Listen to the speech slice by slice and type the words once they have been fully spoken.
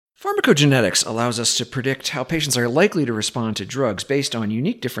Pharmacogenetics allows us to predict how patients are likely to respond to drugs based on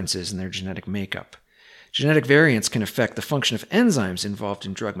unique differences in their genetic makeup. Genetic variants can affect the function of enzymes involved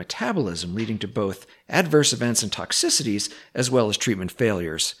in drug metabolism, leading to both adverse events and toxicities, as well as treatment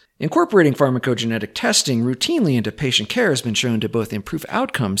failures. Incorporating pharmacogenetic testing routinely into patient care has been shown to both improve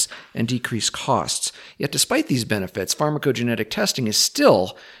outcomes and decrease costs. Yet despite these benefits, pharmacogenetic testing is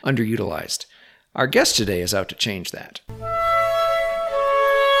still underutilized. Our guest today is out to change that.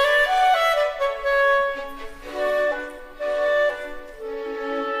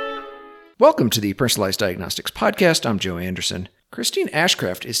 Welcome to the Personalized Diagnostics Podcast. I'm Joe Anderson. Christine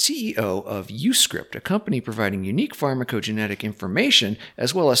Ashcraft is CEO of YouScript, a company providing unique pharmacogenetic information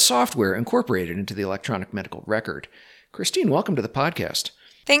as well as software incorporated into the electronic medical record. Christine, welcome to the podcast.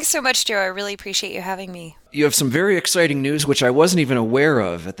 Thanks so much, Joe. I really appreciate you having me. You have some very exciting news, which I wasn't even aware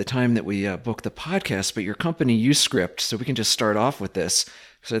of at the time that we booked the podcast, but your company, YouScript, so we can just start off with this,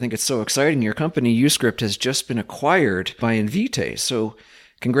 because I think it's so exciting. Your company, YouScript, has just been acquired by Invitae, so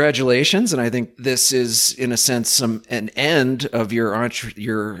congratulations, and I think this is, in a sense, an end of your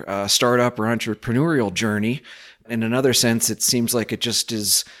startup or entrepreneurial journey. In another sense, it seems like it just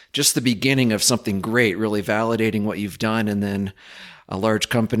is just the beginning of something great, really validating what you've done, and then a large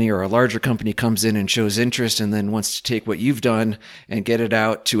company or a larger company comes in and shows interest and then wants to take what you've done and get it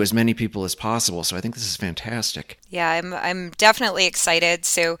out to as many people as possible. So I think this is fantastic. Yeah, I'm definitely excited.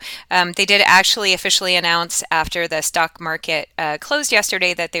 So they did actually officially announce after the stock market closed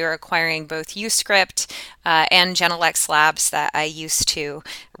yesterday that they were acquiring both YouScript and Genelex Labs that I used to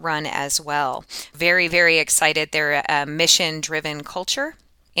run as well. Very, very excited. They're a mission-driven culture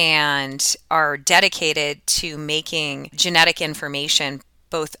and are dedicated to making genetic information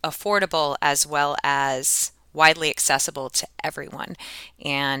both affordable as well as widely accessible to everyone,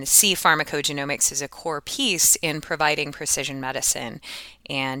 and see pharmacogenomics as a core piece in providing precision medicine.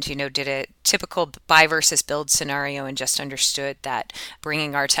 And, did a typical buy versus build scenario and just understood that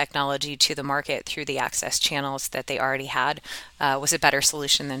bringing our technology to the market through the access channels that they already had was a better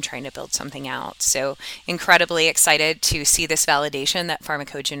solution than trying to build something out. So incredibly excited to see this validation that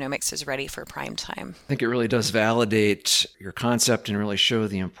pharmacogenomics is ready for prime time. I think it really does validate your concept and really show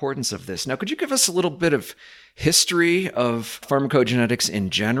the importance of this. Now, could you give us a little bit of history of pharmacogenetics in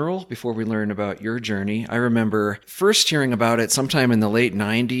general before we learn about your journey? I remember first hearing about it sometime in the late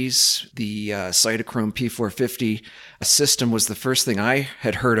 90s. The cytochrome P450 system was the first thing I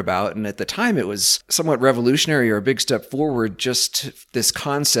had heard about. And at the time, it was somewhat revolutionary or a big step forward, just this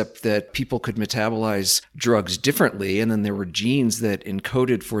concept that people could metabolize drugs differently. And then there were genes that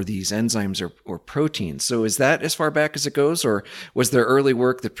encoded for these enzymes or proteins. So is that as far back as it goes, or was there early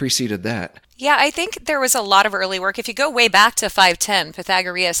work that preceded that? Yeah, I think there was a lot of early work. If you go way back to 510,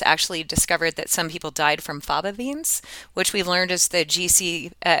 Pythagoras actually discovered that some people died from faba beans, which we learned is the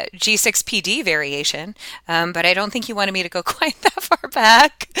G6PD variation. But I don't think you wanted me to go quite that far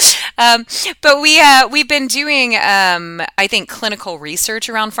back. But we've been doing, I think, clinical research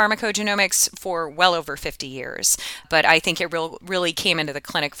around pharmacogenomics for well over 50 years. But I think it really came into the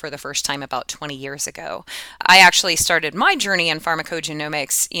clinic for the first time about 20 years ago. I actually started my journey in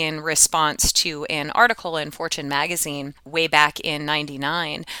pharmacogenomics in response to an article in Fortune magazine way back in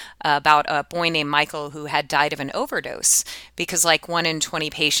 99 about a boy named Michael who had died of an overdose because, like 1 in 20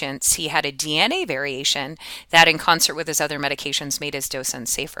 patients, he had a DNA variation that in concert with his other medications made his dose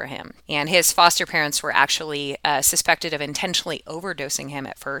unsafe for him. And his foster parents were actually suspected of intentionally overdosing him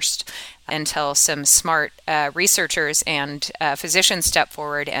at first until some smart researchers and physicians stepped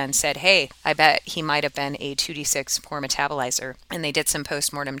forward and said, hey, I bet he might have been a 2D6 poor metabolizer. And they did some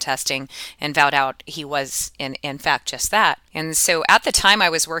postmortem testing and vowed out he was, in fact, just that. And so at the time I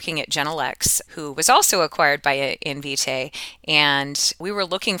was working at Genelex, who was also acquired by Invitae, and we were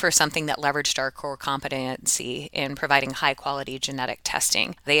looking for something that leveraged our core competency in providing high-quality genetic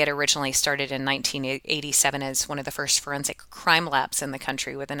testing. They had originally started in 1987 as one of the first forensic crime labs in the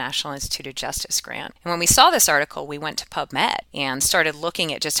country with the National Institute of Justice grant. And when we saw this article, we went to PubMed and started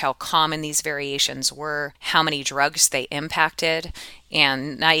looking at just how common these variations were, how many drugs they impacted,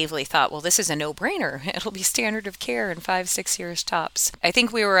 and naively thought, well, this is a no-brainer. It'll be standard of care in 5-6 years tops. I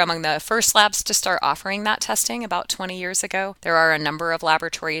think we were among the first labs to start offering that testing about 20 years ago. There are a number of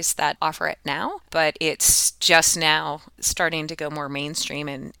laboratories that offer it now, but it's just now starting to go more mainstream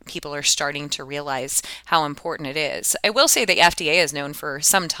and people are starting to realize how important it is. I will say the FDA has known for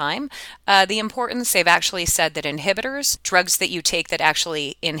some time the importance. They've actually said that inhibitors, drugs that you take that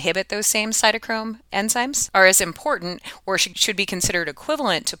actually inhibit those same cytochrome enzymes, are as important or should be considered considered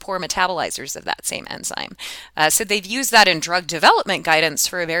equivalent to poor metabolizers of that same enzyme. So they've used that in drug development guidance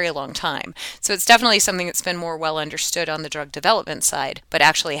for a very long time. So it's definitely something that's been more well understood on the drug development side, but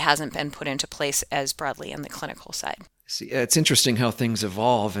actually hasn't been put into place as broadly in the clinical side. See, it's interesting how things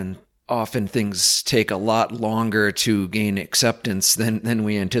evolve, and often things take a lot longer to gain acceptance than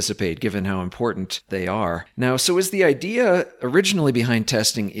we anticipate, given how important they are. Now, so is the idea originally behind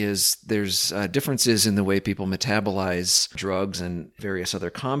testing is there's differences in the way people metabolize drugs and various other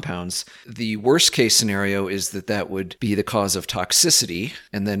compounds. The worst case scenario is that would be the cause of toxicity,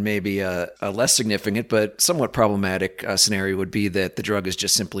 and then maybe a less significant but somewhat problematic scenario would be that the drug is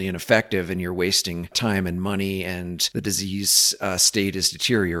just simply ineffective and you're wasting time and money and the disease state is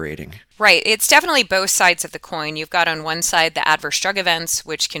deteriorating. Right. It's definitely both sides of the coin. You've got on one side the adverse drug events,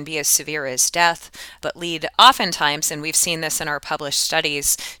 which can be as severe as death, but lead oftentimes, and we've seen this in our published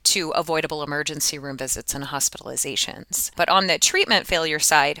studies, to avoidable emergency room visits and hospitalizations. But on the treatment failure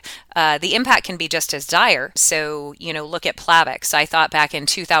side, the impact can be just as dire. So, look at Plavix. I thought back in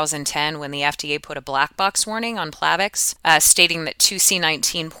 2010 when the FDA put a black box warning on Plavix, stating that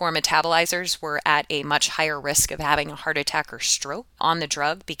 2C19 poor metabolizers were at a much higher risk of having a heart attack or stroke on the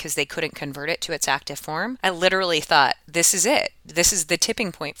drug because they couldn't convert it to its active form. I literally thought, this is it. This is the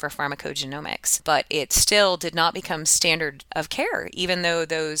tipping point for pharmacogenomics. But it still did not become standard of care, even though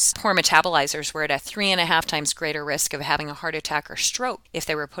those poor metabolizers were at a 3.5 times greater risk of having a heart attack or stroke if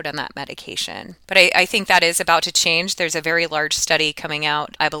they were put on that medication. But I think that is about to change. There's a very large study coming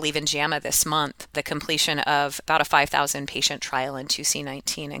out, I believe in JAMA this month, the completion of about a 5,000 patient trial in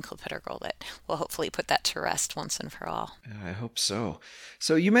 2C19 and clopidogrel that will hopefully put that to rest once and for all. I hope so.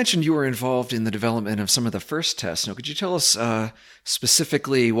 So you mentioned you were involved in the development of some of the first tests. Now, could you tell us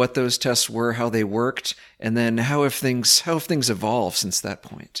specifically what those tests were, how they worked, and then how have things evolved since that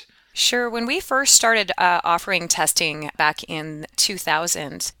point? Sure. When we first started offering testing back in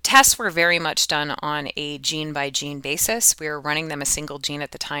 2000, tests were very much done on a gene-by-gene basis. We were running them a single gene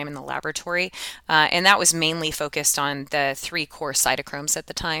at the time in the laboratory, and that was mainly focused on the 3 core cytochromes at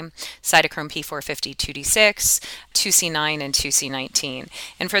the time, cytochrome P450 2D6, 2C9, and 2C19.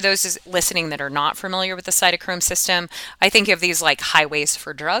 And for those listening that are not familiar with the cytochrome system, I think of these like highways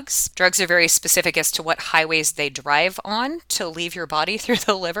for drugs. Drugs are very specific as to what highways they drive on to leave your body through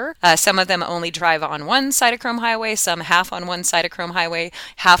the liver. Some of them only drive on one cytochrome highway, some half on one cytochrome highway,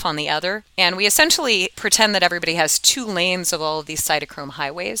 half on the other. And we essentially pretend that everybody has 2 lanes of all of these cytochrome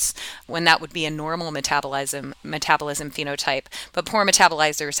highways, when that would be a normal metabolism phenotype. But poor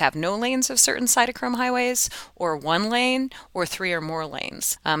metabolizers have no lanes of certain cytochrome highways, or 1 lane, or 3 or more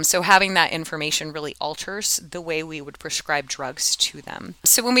lanes. So having that information really alters the way we would prescribe drugs to them.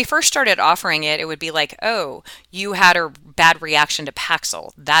 So when we first started offering it, it would be like, oh, you had a bad reaction to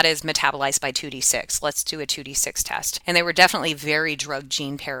Paxil. That is metabolized by 2D6. Let's do a 2D6 test. And they were definitely very drug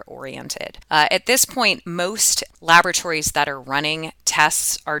gene pair oriented. At this point, most laboratories that are running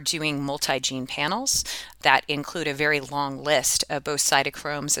tests are doing multi-gene panels that include a very long list of both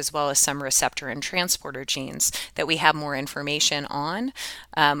cytochromes as well as some receptor and transporter genes that we have more information on.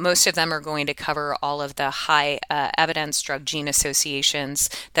 Most of them are going to cover all of the high evidence drug gene associations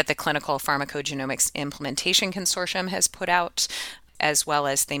that the Clinical Pharmacogenomics Implementation Consortium has put out, as well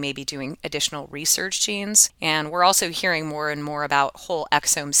as they may be doing additional research genes. And we're also hearing more and more about whole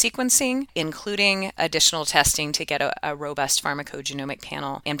exome sequencing, including additional testing to get a robust pharmacogenomic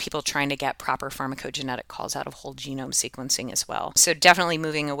panel and people trying to get proper pharmacogenetic calls out of whole genome sequencing as well. So definitely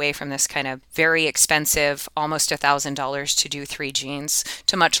moving away from this kind of very expensive, almost $1,000 to do 3 genes,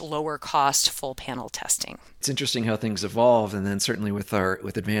 to much lower cost full panel testing. It's interesting how things evolve, and then certainly with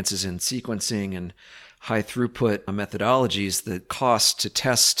advances in sequencing and high throughput methodologies, the cost to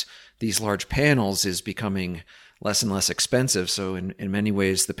test these large panels is becoming less and less expensive. So in many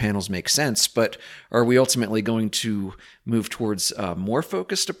ways, the panels make sense. But are we ultimately going to move towards a more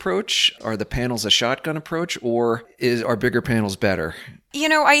focused approach? Are the panels a shotgun approach, or are bigger panels better?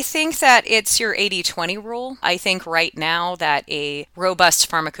 I think that it's your 80-20 rule. I think right now that a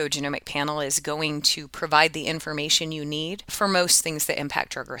robust pharmacogenomic panel is going to provide the information you need for most things that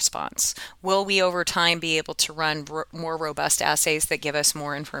impact drug response. Will we over time be able to run more robust assays that give us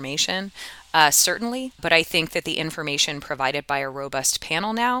more information? Certainly, but I think that the information provided by a robust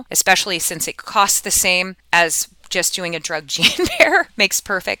panel now, especially since it costs the same as just doing a drug gene pair makes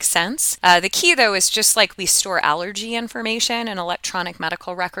perfect sense. The key, though, is just like we store allergy information in electronic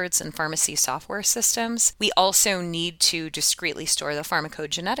medical records and pharmacy software systems, we also need to discreetly store the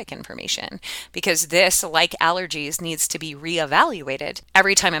pharmacogenetic information, because this, like allergies, needs to be reevaluated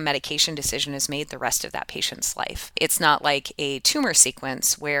every time a medication decision is made the rest of that patient's life. It's not like a tumor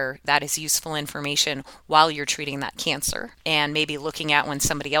sequence where that is useful information while you're treating that cancer and maybe looking at when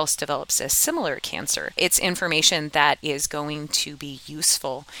somebody else develops a similar cancer. It's information that is going to be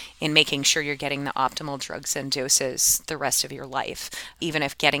useful in making sure you're getting the optimal drugs and doses the rest of your life, even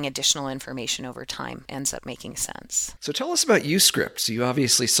if getting additional information over time ends up making sense. So tell us about YouScript. So you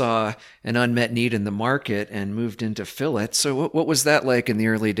obviously saw an unmet need in the market and moved in to fill it. So what was that like in the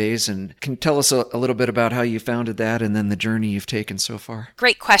early days? And can you tell us a little bit about how you founded that and then the journey you've taken so far?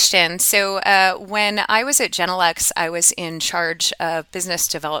 Great question. So when I was at Genelex, I was in charge of business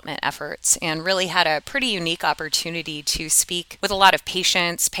development efforts and really had a pretty unique opportunity to speak with a lot of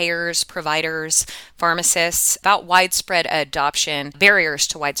patients, payers, providers, pharmacists about widespread adoption, barriers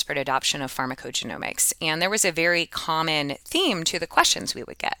to widespread adoption of pharmacogenomics. And there was a very common theme to the questions we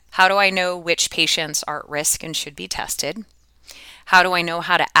would get. How do I know which patients are at risk and should be tested? How do I know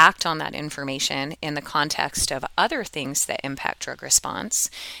how to act on that information in the context of other things that impact drug response?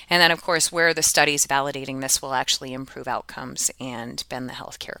 And then, of course, where are the studies validating this will actually improve outcomes and bend the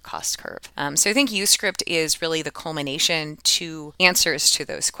healthcare cost curve? So I think YouScript is really the culmination to answers to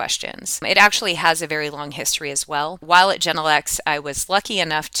those questions. It actually has a very long history as well. While at Genelex, I was lucky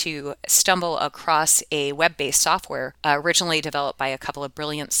enough to stumble across a web-based software originally developed by a couple of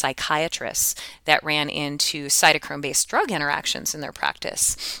brilliant psychiatrists that ran into cytochrome-based drug interactions in their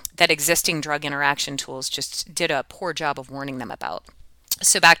practice that existing drug interaction tools just did a poor job of warning them about.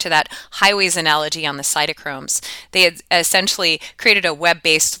 So back to that highways analogy on the cytochromes, they had essentially created a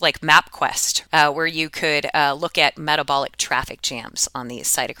web-based like MapQuest where you could look at metabolic traffic jams on these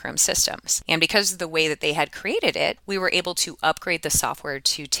cytochrome systems. And because of the way that they had created it, we were able to upgrade the software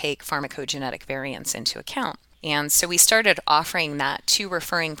to take pharmacogenetic variants into account. And so we started offering that to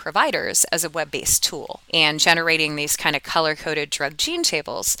referring providers as a web-based tool and generating these kind of color-coded drug gene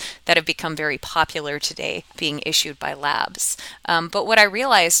tables that have become very popular today, being issued by labs. But what I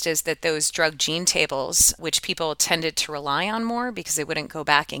realized is that those drug gene tables, which people tended to rely on more because they wouldn't go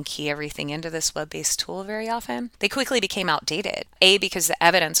back and key everything into this web-based tool very often, they quickly became outdated. A, because the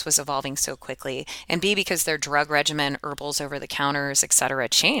evidence was evolving so quickly, and B, because their drug regimen, herbals over the counters, etc.,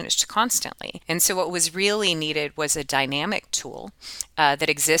 changed constantly. And so what was really needed was a dynamic tool that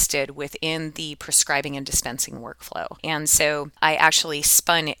existed within the prescribing and dispensing workflow. And so I actually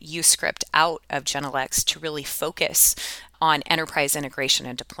spun YouScript out of Genelex to really focus on enterprise integration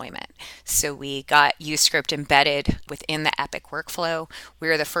and deployment. So we got YouScript embedded within the Epic workflow. We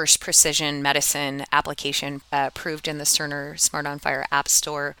were the first precision medicine application approved in the Cerner Smart on Fire App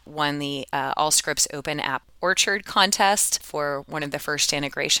Store, won the Allscripts Open App Orchard contest for one of the first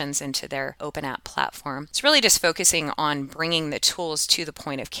integrations into their open app platform. It's really just focusing on bringing the tools to the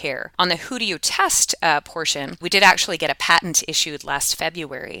point of care. On the who do you test portion, we did actually get a patent issued last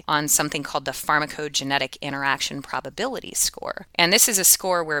February on something called the pharmacogenetic interaction probability score. And this is a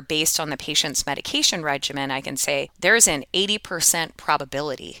score where, based on the patient's medication regimen, I can say there's an 80%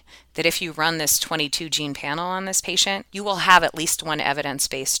 probability that if you run this 22 gene panel on this patient, you will have at least one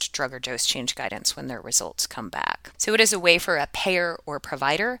evidence-based drug or dose change guidance when their results come back. So it is a way for a payer or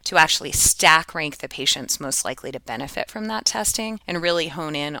provider to actually stack rank the patients most likely to benefit from that testing and really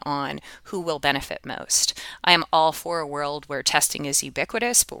hone in on who will benefit most. I am all for a world where testing is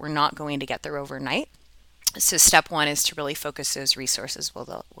ubiquitous, but we're not going to get there overnight. So step one is to really focus those resources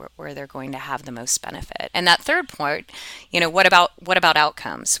where they're going to have the most benefit. And that third point, what about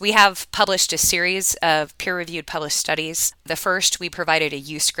outcomes? We have published a series of peer-reviewed published studies. The first, we provided a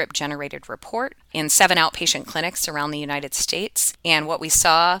YouScript generated report in 7 outpatient clinics around the United States. And what we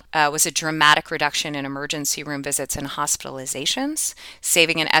saw was a dramatic reduction in emergency room visits and hospitalizations,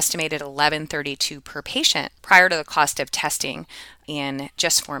 saving an estimated $11.32 per patient prior to the cost of testing in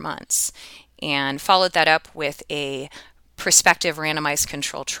just 4 months. And followed that up with a prospective randomized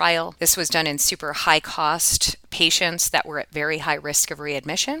control trial. This was done in super high cost patients that were at very high risk of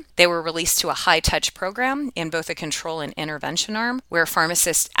readmission. They were released to a high touch program in both a control and intervention arm, where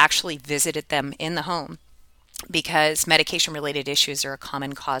pharmacists actually visited them in the home because medication-related issues are a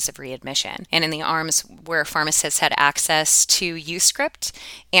common cause of readmission. And in the arms where pharmacists had access to UScript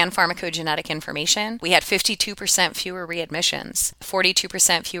and pharmacogenetic information, we had 52% fewer readmissions,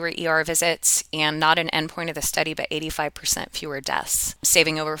 42% fewer ER visits, and not an endpoint of the study, but 85% fewer deaths,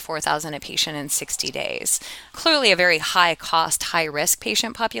 saving over $4,000 a patient in 60 days. Clearly a very high-cost, high-risk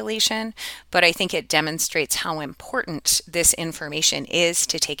patient population, but I think it demonstrates how important this information is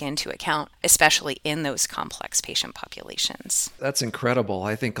to take into account, especially in those complex patient populations. That's incredible.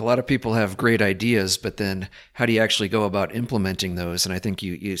 I think a lot of people have great ideas, but then how do you actually go about implementing those? And I think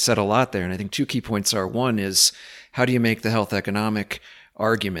you said a lot there. And I think two key points are, one is, how do you make the health economic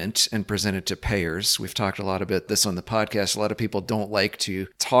argument and present it to payers? We've talked a lot about this on the podcast. A lot of people don't like to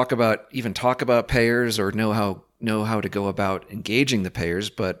talk about payers or know how to go about engaging the payers.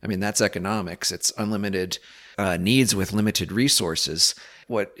 But I mean, that's economics. It's unlimited needs with limited resources.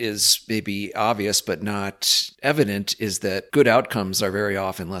 What is maybe obvious but not evident is that good outcomes are very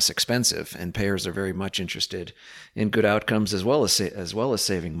often less expensive, and payers are very much interested in good outcomes as well as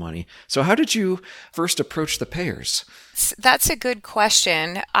saving money. So how did you first approach the payers? That's a good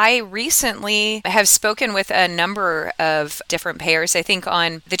question. I recently have spoken with a number of different payers. I think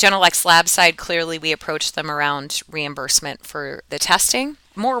on the Genelex lab side, clearly we approached them around reimbursement for the testing.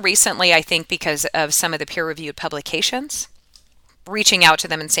 More recently, I think because of some of the peer-reviewed publications, reaching out to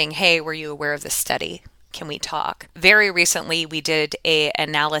them and saying, hey, were you aware of this study? Can we talk? Very recently, we did an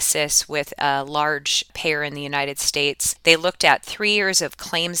analysis with a large payer in the United States. They looked at 3 years of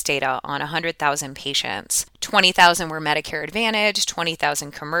claims data on 100,000 patients. 20,000 were Medicare Advantage,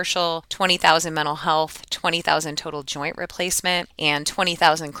 20,000 commercial, 20,000 mental health, 20,000 total joint replacement, and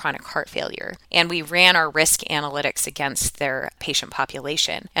 20,000 chronic heart failure. And we ran our risk analytics against their patient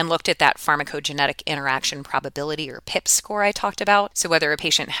population and looked at that pharmacogenetic interaction probability, or PIP score I talked about. So whether a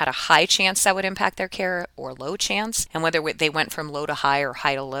patient had a high chance that would impact their care or low chance, and whether they went from low to high or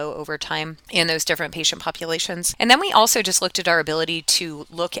high to low over time in those different patient populations. And then we also just looked at our ability to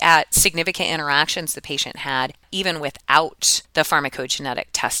look at significant interactions the patient had even without the pharmacogenetic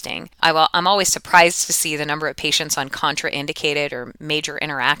testing. I'm always surprised to see the number of patients on contraindicated or major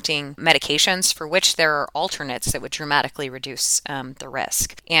interacting medications for which there are alternates that would dramatically reduce the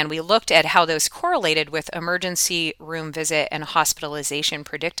risk. And we looked at how those correlated with emergency room visit and hospitalization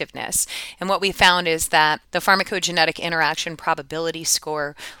predictiveness. And what we found is that the pharmacogenetic interaction probability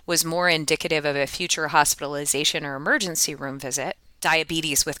score was more indicative of a future hospitalization or emergency room visit,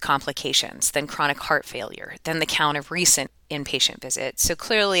 diabetes with complications, then chronic heart failure, then the count of recent inpatient visits. So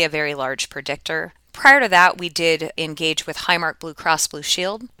clearly a very large predictor. Prior to that, we did engage with Highmark Blue Cross Blue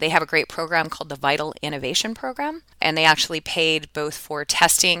Shield. They have a great program called the Vital Innovation Program, and they actually paid both for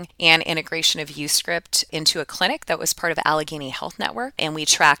testing and integration of UScript into a clinic that was part of Allegheny Health Network, and we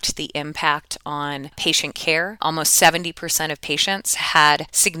tracked the impact on patient care. Almost 70% of patients had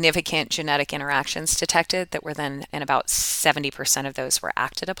significant genetic interactions detected that were then, and about 70% of those were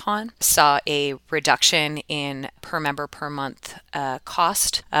acted upon. Saw a reduction in per member per month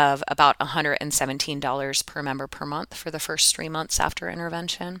cost of about $117 per member per month for the first 3 months after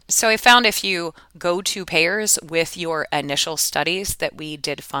intervention. So I found if you go to payers with your initial studies that we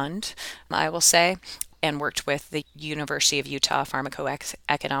did fund, I will say, and worked with the University of Utah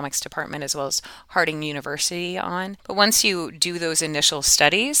Pharmacoeconomics Department as well as Harding University on. But once you do those initial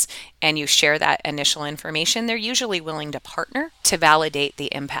studies and you share that initial information, they're usually willing to partner to validate the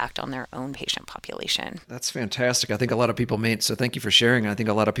impact on their own patient population. That's fantastic. I think a lot of people so thank you for sharing. I think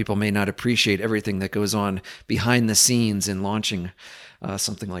a lot of people may not appreciate everything that goes on behind the scenes in launching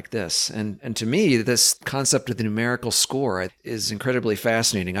something like this. And to me, this concept of the numerical score is incredibly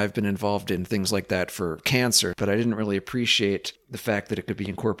fascinating. I've been involved in things like that for cancer, but I didn't really appreciate the fact that it could be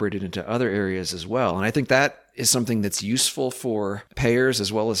incorporated into other areas as well. And I think that is something that's useful for payers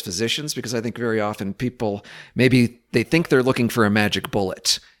as well as physicians, because I think very often people, maybe they think they're looking for a magic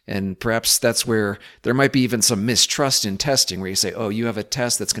bullet. And perhaps that's where there might be even some mistrust in testing, where you say, oh, you have a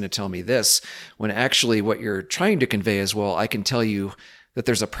test that's going to tell me this, when actually what you're trying to convey is, well, I can tell you that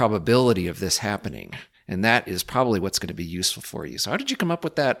there's a probability of this happening. And that is probably what's going to be useful for you. So how did you come up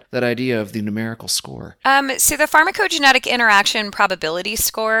with that idea of the numerical score? So the pharmacogenetic interaction probability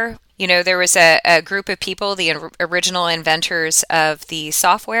score, there was a group of people, the original inventors of the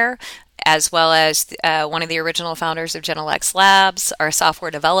software, as well as one of the original founders of Genelex Labs, our software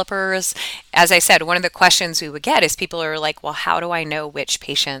developers. As I said, one of the questions we would get is people are like, well, how do I know which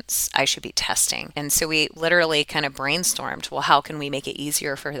patients I should be testing? And so we literally kind of brainstormed, well, how can we make it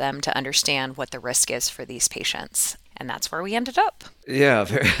easier for them to understand what the risk is for these patients? And that's where we ended up. Yeah,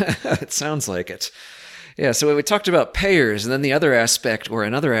 it sounds like it. Yeah, so we talked about payers, and then the other aspect, or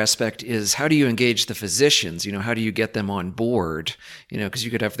another aspect, is how do you engage the physicians? How do you get them on board? Because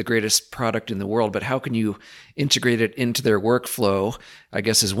you could have the greatest product in the world, but how can you integrate it into their workflow? I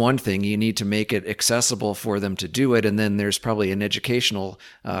guess is one thing. You need to make it accessible for them to do it, and then there's probably an educational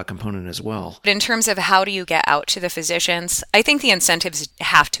component as well. In terms of how do you get out to the physicians, I think the incentives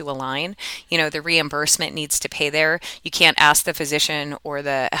have to align. The reimbursement needs to pay there. You can't ask the physician or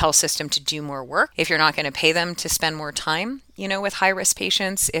the health system to do more work if you're not going to pay them to spend more time, with high-risk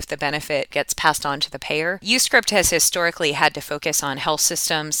patients if the benefit gets passed on to the payer. UScript has historically had to focus on health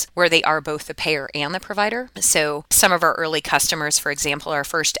systems where they are both the payer and the provider. So some of our early customers, for example, our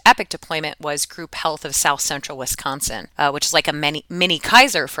first Epic deployment was Group Health of South Central Wisconsin, which is like a mini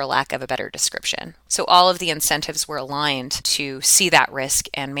Kaiser for lack of a better description. So all of the incentives were aligned to see that risk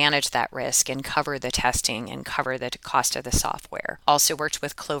and manage that risk and cover the testing and cover the cost of the software. Also worked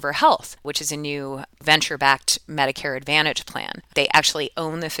with Clover Health, which is a new venture-backed Medicare Advantage plan. They actually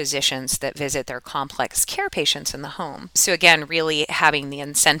own the physicians that visit their complex care patients in the home. So again, really having the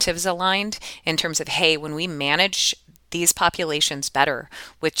incentives aligned in terms of, hey, when we manage these populations better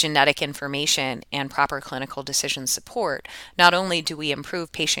with genetic information and proper clinical decision support, not only do we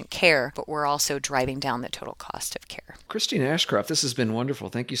improve patient care, but we're also driving down the total cost of care. Christine Ashcroft, this has been wonderful.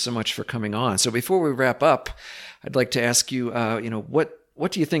 Thank you so much for coming on. So before we wrap up, I'd like to ask you,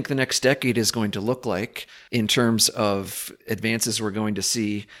 what do you think the next decade is going to look like in terms of advances we're going to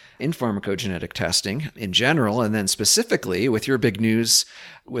see in pharmacogenetic testing in general, and then specifically with your big news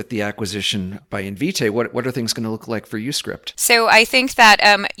with the acquisition by Invitae, what are things going to look like for UScript? So I think that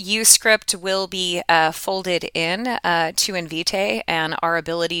UScript will be folded in to Invitae, and our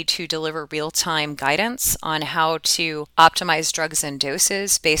ability to deliver real-time guidance on how to optimize drugs and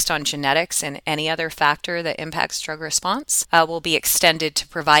doses based on genetics and any other factor that impacts drug response will be extended to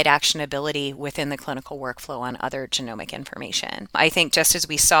provide actionability within the clinical workflow on other genomic information. I think just as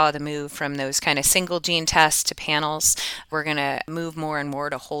we saw the move from those kind of single gene tests to panels, we're going to move more and more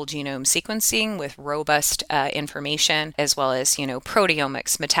to whole genome sequencing with robust information, as well as,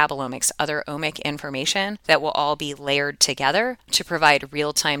 proteomics, metabolomics, other omic information that will all be layered together to provide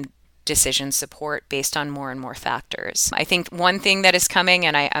real-time decision support based on more and more factors. I think one thing that is coming,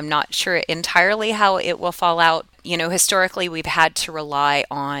 and I'm not sure entirely how it will fall out, historically we've had to rely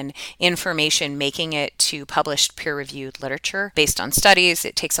on information making it to published peer-reviewed literature based on studies.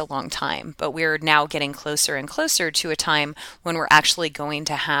 It takes a long time, but we're now getting closer and closer to a time when we're actually going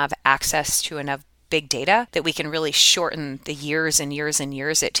to have access to enough big data that we can really shorten the years and years and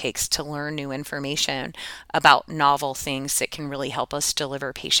years it takes to learn new information about novel things that can really help us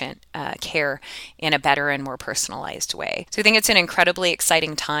deliver patient care in a better and more personalized way. So I think it's an incredibly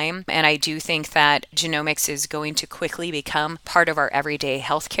exciting time, and I do think that genomics is going to quickly become part of our everyday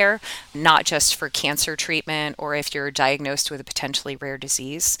healthcare, not just for cancer treatment or if you're diagnosed with a potentially rare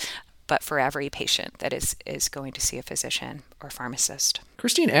disease, but for every patient that is going to see a physician or pharmacist.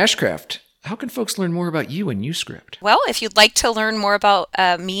 Christine Ashcraft, how can folks learn more about you and UScript? Well, if you'd like to learn more about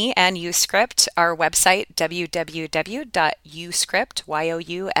me and UScript, our website,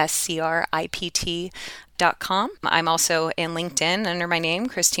 www.uscript.com. I'm also in LinkedIn under my name,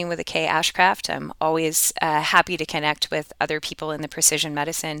 Christine with a K Ashcraft. I'm always happy to connect with other people in the precision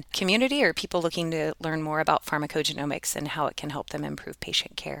medicine community or people looking to learn more about pharmacogenomics and how it can help them improve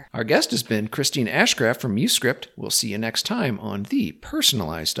patient care. Our guest has been Christine Ashcraft from UScript. We'll see you next time on the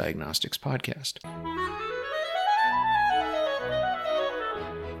Personalized Diagnostics Podcast.